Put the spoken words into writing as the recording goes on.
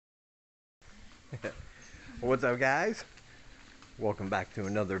What's up, guys? Welcome back to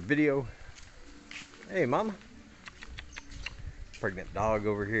another video. Hey, mama. Pregnant dog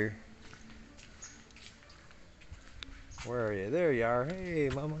over here. Where are you? There you are. Hey,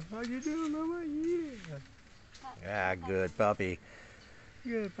 mama. How you doing, mama? Yeah. Ah, good puppy.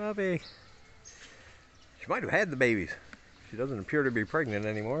 Good puppy. She might have had the babies. She doesn't appear to be pregnant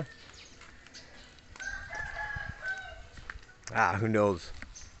anymore. Ah, who knows?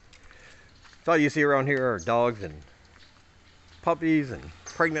 That's all you see around here are dogs and puppies and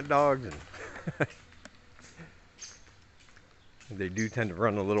pregnant dogs, and they do tend to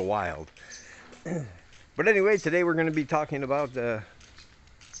run a little wild. But anyway, today we're going to be talking about the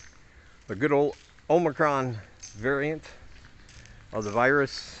good old Omicron variant of the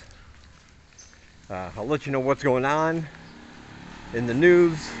virus. I'll let you know what's going on in the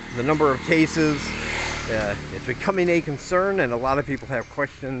news, the number of cases. It's becoming a concern, and a lot of people have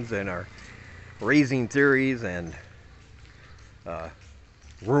questions and are raising theories, and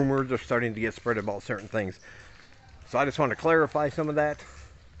rumors are starting to get spread about certain things. So I just want to clarify some of that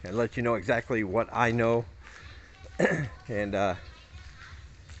and let you know exactly what I know, and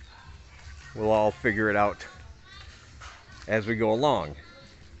we'll all figure it out as we go along.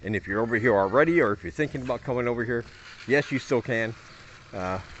 And if you're over here already, or if you're thinking about coming over here, yes, you still can,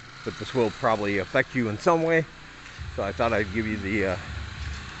 but this will probably affect you in some way. So I thought I'd give you the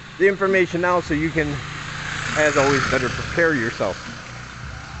information now, so you can, as always, better prepare yourself.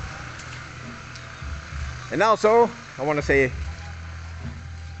 And also, I want to say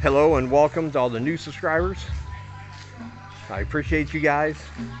hello and welcome to all the new subscribers. I appreciate you guys.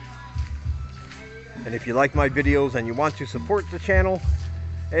 And if you like my videos and you want to support the channel,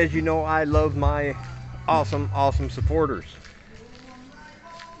 as you know, I love my awesome supporters.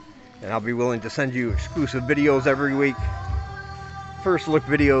 And I'll be willing to send you exclusive videos every week. First look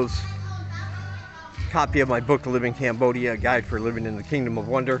videos, copy of my book, Living Cambodia, a guide for living in the Kingdom of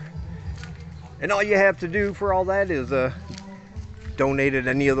Wonder. And all you have to do for all that is donate at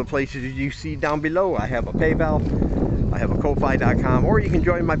any of the places you see down below. I have a PayPal, I have a Ko-Fi.com, or you can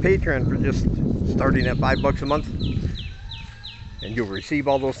join my Patreon for just starting at $5 a month. And you'll receive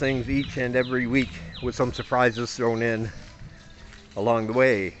all those things each and every week, with some surprises thrown in along the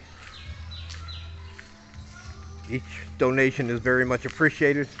way. Each donation is very much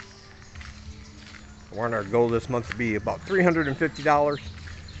appreciated. I want our goal this month to be about $350,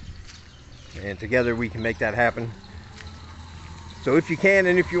 and together we can make that happen. So if you can,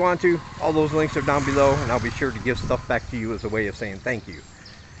 and if you want to, all those links are down below, and I'll be sure to give stuff back to you as a way of saying thank you.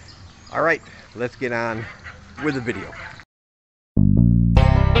 All right, let's get on with the video.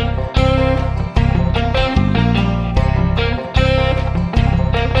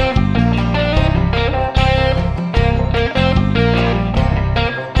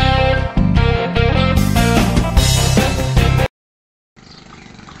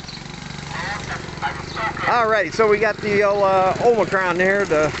 Alright, so we got the old Omicron there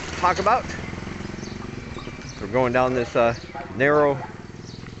to talk about. We're going down this narrow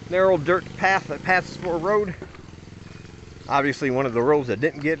dirt path that passes for a road. Obviously one of the roads that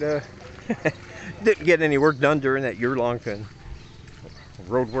didn't get didn't get any work done during that year-long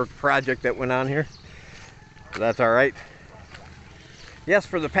road work project that went on here. So that's alright. Yes,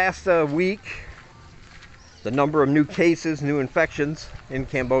 for the past week, the number of new cases, new infections in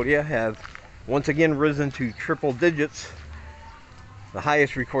Cambodia have once again risen to triple digits. The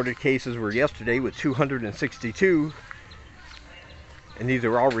highest recorded cases were yesterday with 262, and these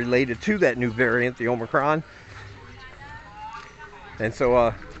are all related to that new variant, the Omicron. And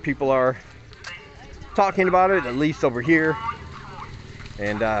so people are talking about it, at least over here,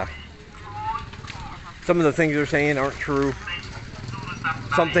 and some of the things they're saying aren't true.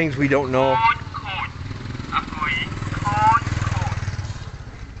 Some things we don't know.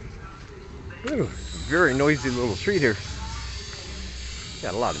 Ooh, very noisy little street here.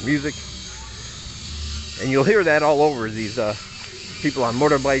 Got a lot of music, and you'll hear that all over. These people on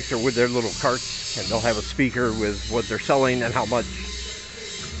motorbikes or with their little carts, and they'll have a speaker with what they're selling and how much.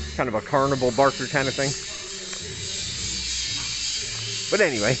 Kind of a carnival barker kind of thing. But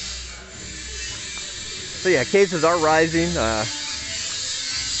anyway, so yeah, cases are rising,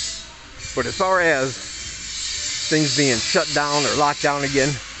 but as far as things being shut down or locked down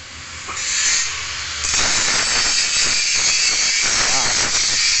again,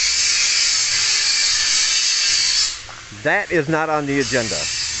 that is not on the agenda.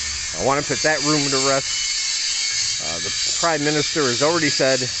 I want to put that rumor to rest. The Prime Minister has already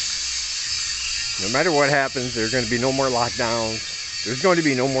said, no matter what happens, there's going to be no more lockdowns. There's going to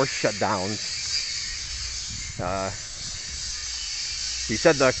be no more shutdowns. He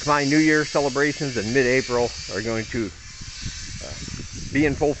said the Khmer New Year celebrations in mid-April are going to be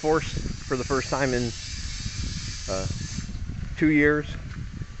in full force for the first time in 2 years.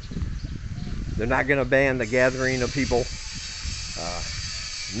 They're not going to ban the gathering of people.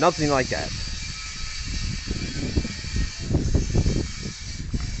 Nothing like that.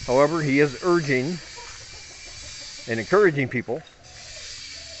 However, he is urging and encouraging people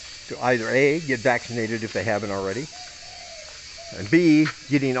to either A, get vaccinated if they haven't already, and B,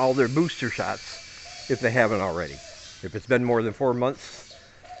 getting all their booster shots if they haven't already. If it's been more than 4 months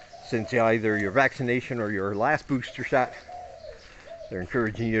since either your vaccination or your last booster shot, they're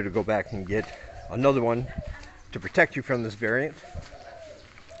encouraging you to go back and get another one to protect you from this variant.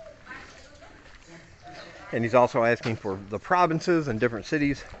 And he's also asking for the provinces and different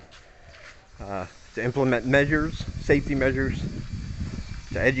cities to implement measures, safety measures,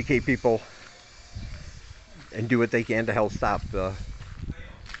 to educate people and do what they can to help stop the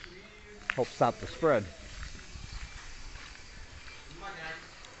spread.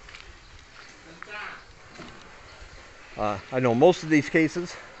 I know most of these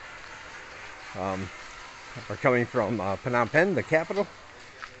cases are coming from Phnom Penh, the capital.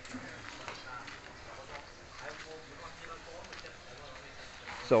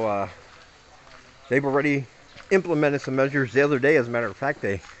 So they've already implemented some measures the other day. As a matter of fact,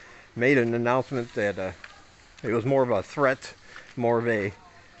 they made an announcement that it was more of a threat, more of a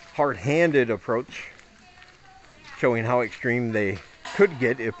hard-handed approach, showing how extreme they could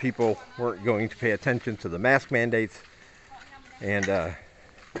get if people weren't going to pay attention to the mask mandates and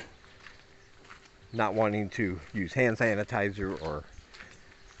not wanting to use hand sanitizer or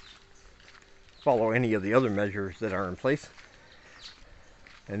follow any of the other measures that are in place.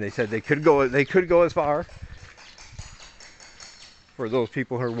 And they said they could go as far for those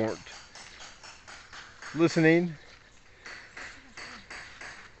people who weren't listening,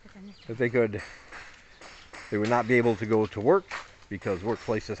 that they would not be able to go to work because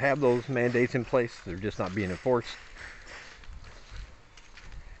workplaces have those mandates in place. They're just not being enforced.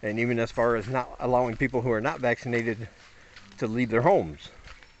 And even as far as not allowing people who are not vaccinated to leave their homes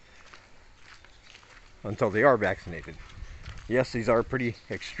until they are vaccinated. Yes, these are pretty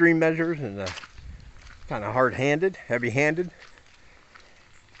extreme measures and kind of hard-handed, heavy-handed.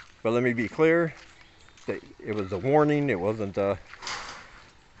 But let me be clear, that it was a warning. It wasn't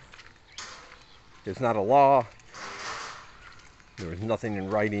it's not a law. There was nothing in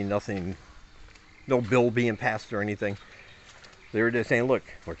writing, no bill being passed or anything. They were just saying, look,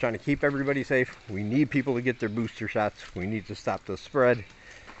 we're trying to keep everybody safe. We need people to get their booster shots. We need to stop the spread.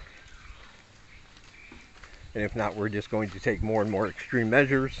 And if not, we're just going to take more and more extreme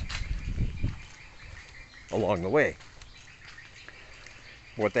measures along the way.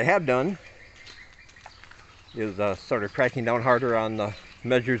 What they have done is started cracking down harder on the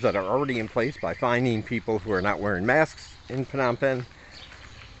measures that are already in place by fining people who are not wearing masks in Phnom Penh,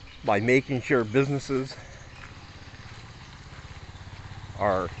 by making sure businesses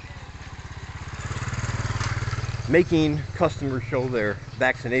are making customers show their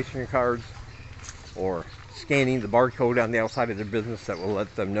vaccination cards or scanning the barcode on the outside of their business that will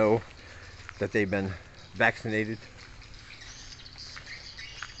let them know that they've been vaccinated,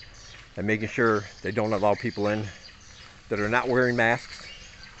 and making sure they don't allow people in that are not wearing masks.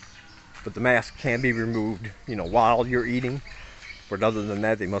 But the mask can be removed, while you're eating. But other than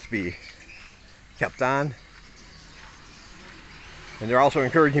that, they must be kept on. And they're also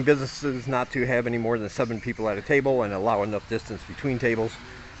encouraging businesses not to have any more than 7 people at a table and allow enough distance between tables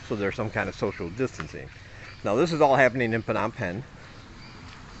so there's some kind of social distancing. Now, this is all happening in Phnom Penh.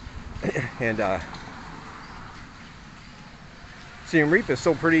 And Siem Reap is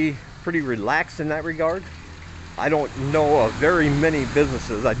still pretty relaxed in that regard. I don't know of very many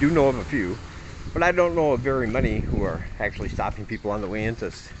businesses. I do know of a few, but I don't know of very many who are actually stopping people on the way in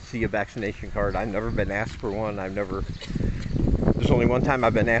to see a vaccination card. I've never been asked for one. There's only one time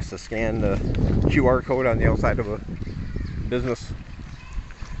I've been asked to scan the QR code on the outside of a business.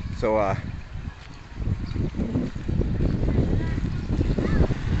 So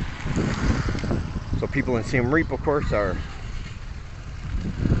people in Siem Reap, of course, are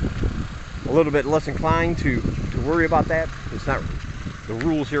a little bit less inclined to worry about that. The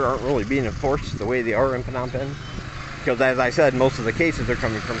rules here aren't really being enforced the way they are in Phnom Penh, because, as I said, most of the cases are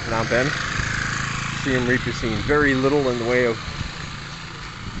coming from Phnom Penh. Siem Reap is seeing very little in the way of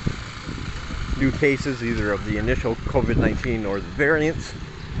new cases, either of the initial COVID-19 or the variants.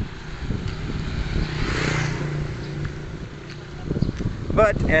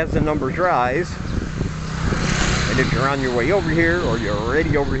 But as the numbers rise, and if you're on your way over here or you're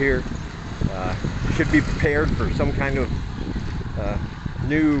already over here, you should be prepared for some kind of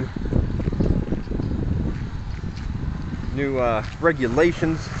new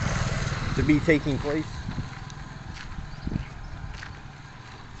regulations to be taking place.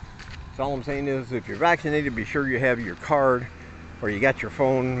 So all I'm saying is, if you're vaccinated, be sure you have your card, or you got your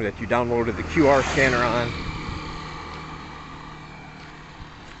phone that you downloaded the QR scanner on.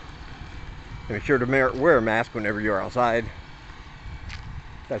 And be sure to wear a mask whenever you're outside.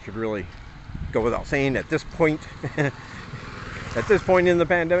 That should really go without saying at this point. At this point in the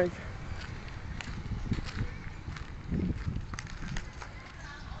pandemic.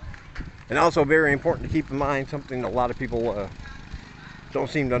 And also very important to keep in mind, something a lot of people don't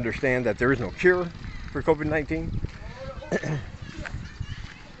seem to understand, that there is no cure for COVID-19.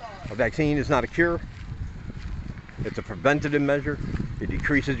 A vaccine is not a cure. It's a preventative measure. It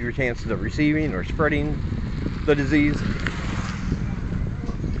decreases your chances of receiving or spreading the disease.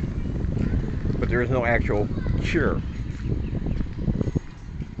 But there is no actual cure.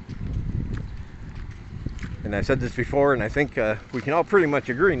 And I said this before, and I think we can all pretty much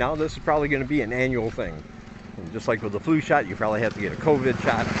agree now, this is probably going to be an annual thing. And just like with the flu shot, you probably have to get a COVID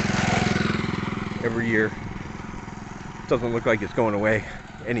shot every year. Doesn't look like it's going away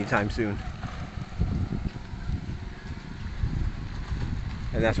anytime soon.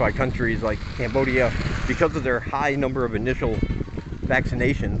 And that's why countries like Cambodia, because of their high number of initial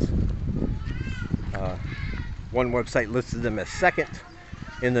vaccinations, one website listed them as second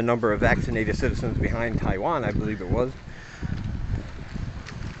in the number of vaccinated citizens behind Taiwan, I believe it was.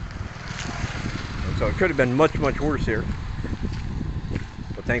 And so it could have been much, much worse here.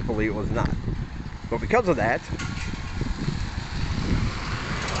 But thankfully it was not. But because of that,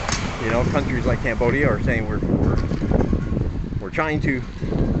 you know, countries like Cambodia are saying we're trying to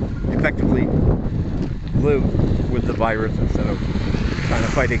effectively live with the virus instead of trying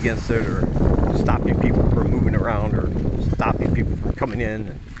to fight against it, or stopping people from moving around, or stopping people from coming in,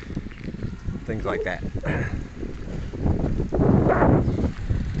 and things like that.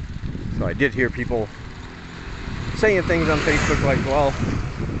 So I did hear people saying things on Facebook like, well,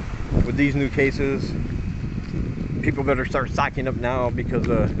 with these new cases, people better start stocking up now because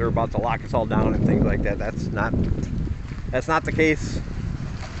they're about to lock us all down and things like that. That's not the case.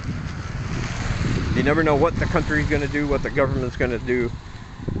 You never know what the country's going to do, what the government's going to do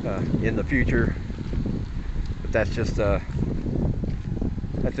in the future. But that's just some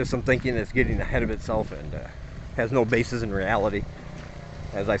thinking that's getting ahead of itself and has no basis in reality.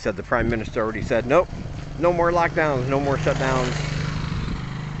 As I said, the Prime Minister already said, nope, no more lockdowns, no more shutdowns.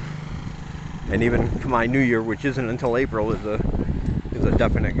 And even Khmer New Year, which isn't until April, is a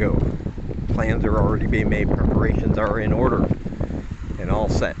definite go. Plans are already being made, preparations are in order and all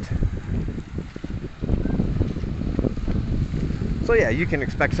set. So yeah, you can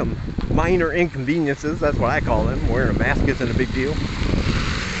expect some minor inconveniences, that's what I call them. Wearing a mask isn't a big deal.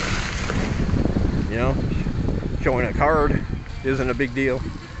 You know, showing a card isn't a big deal.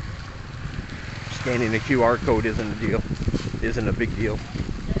 Scanning a QR code isn't a big deal.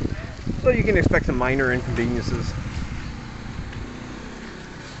 So you can expect some minor inconveniences.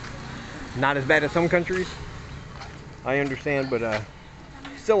 Not as bad as some countries, I understand, but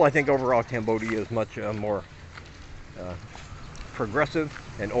still I think overall Cambodia is much more progressive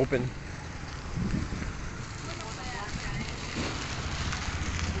and open.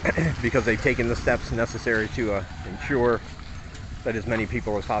 Because they've taken the steps necessary to ensure that as many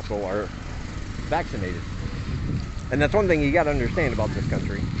people as possible are vaccinated. And that's one thing you got to understand about this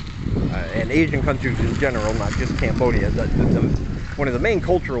country, and Asian countries in general, not just Cambodia. One of the main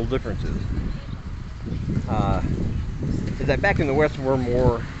cultural differences is that back in the West we're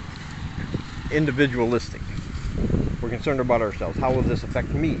more individualistic. We're concerned about ourselves. How will this affect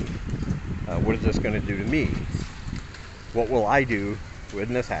me? What is this going to do to me? What will I do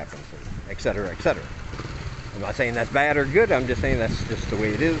when this happens? Etc., etc. I'm not saying that's bad or good. I'm just saying that's just the way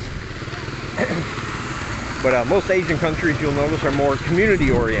it is. But most Asian countries, you'll notice, are more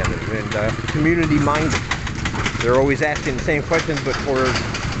community-oriented and community-minded. They're always asking the same questions, but for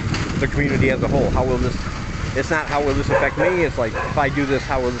the community as a whole. How will this? It's not how will this affect me. It's like, if I do this,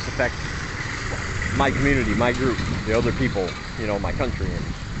 how will this affect my community, my group, the other people, you know, my country, and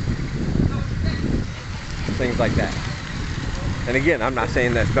things like that. And again, I'm not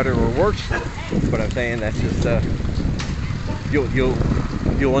saying that's better or worse, but I'm saying that's just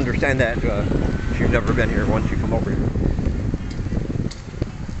you'll understand that if you've never been here once you come over here.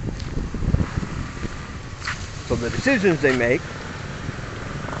 So the decisions they make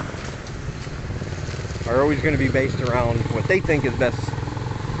are always going to be based around what they think is best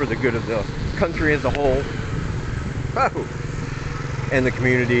for the good of the country as a whole, and the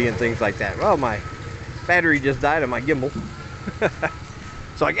community and things like that. Well, my battery just died on my gimbal.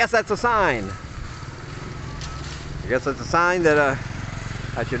 So I guess that's a sign. I guess that's a sign that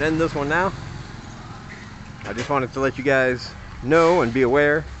I should end this one now. I just wanted to let you guys know and be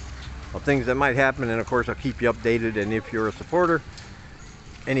aware of things that might happen, and of course I'll keep you updated. And if you're a supporter,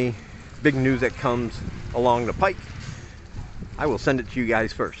 any big news that comes along the pike, I will send it to you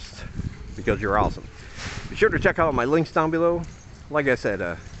guys first, because you're awesome. Be sure to check out my links down below. Like I said,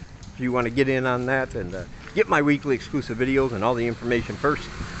 if you want to get in on that and get my weekly exclusive videos and all the information first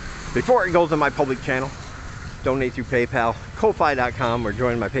before it goes to my public channel, donate through PayPal, Ko-Fi.com, or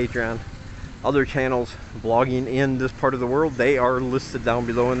join my Patreon. Other channels blogging in this part of the world, they are listed down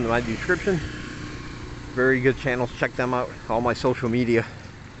below in my description. Very good channels, check them out. All my social media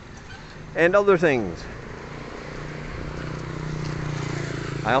and other things.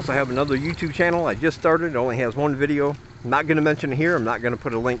 I also have another YouTube channel I just started. It only has one video. I'm not going to mention it here. I'm not going to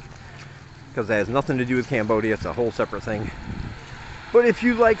put a link because it has nothing to do with Cambodia. It's a whole separate thing. But if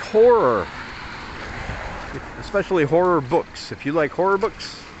you like horror, especially horror books, if you like horror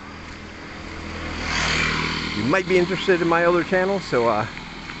books, you might be interested in my other channel. So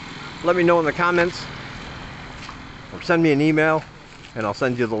let me know in the comments or send me an email and I'll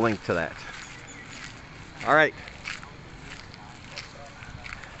send you the link to that. All right.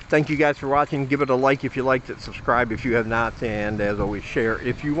 Thank you guys for watching. Give it a like if you liked it, subscribe if you have not, and as always, share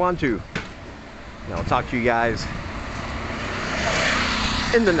if you want to. And I'll talk to you guys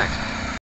in the next one.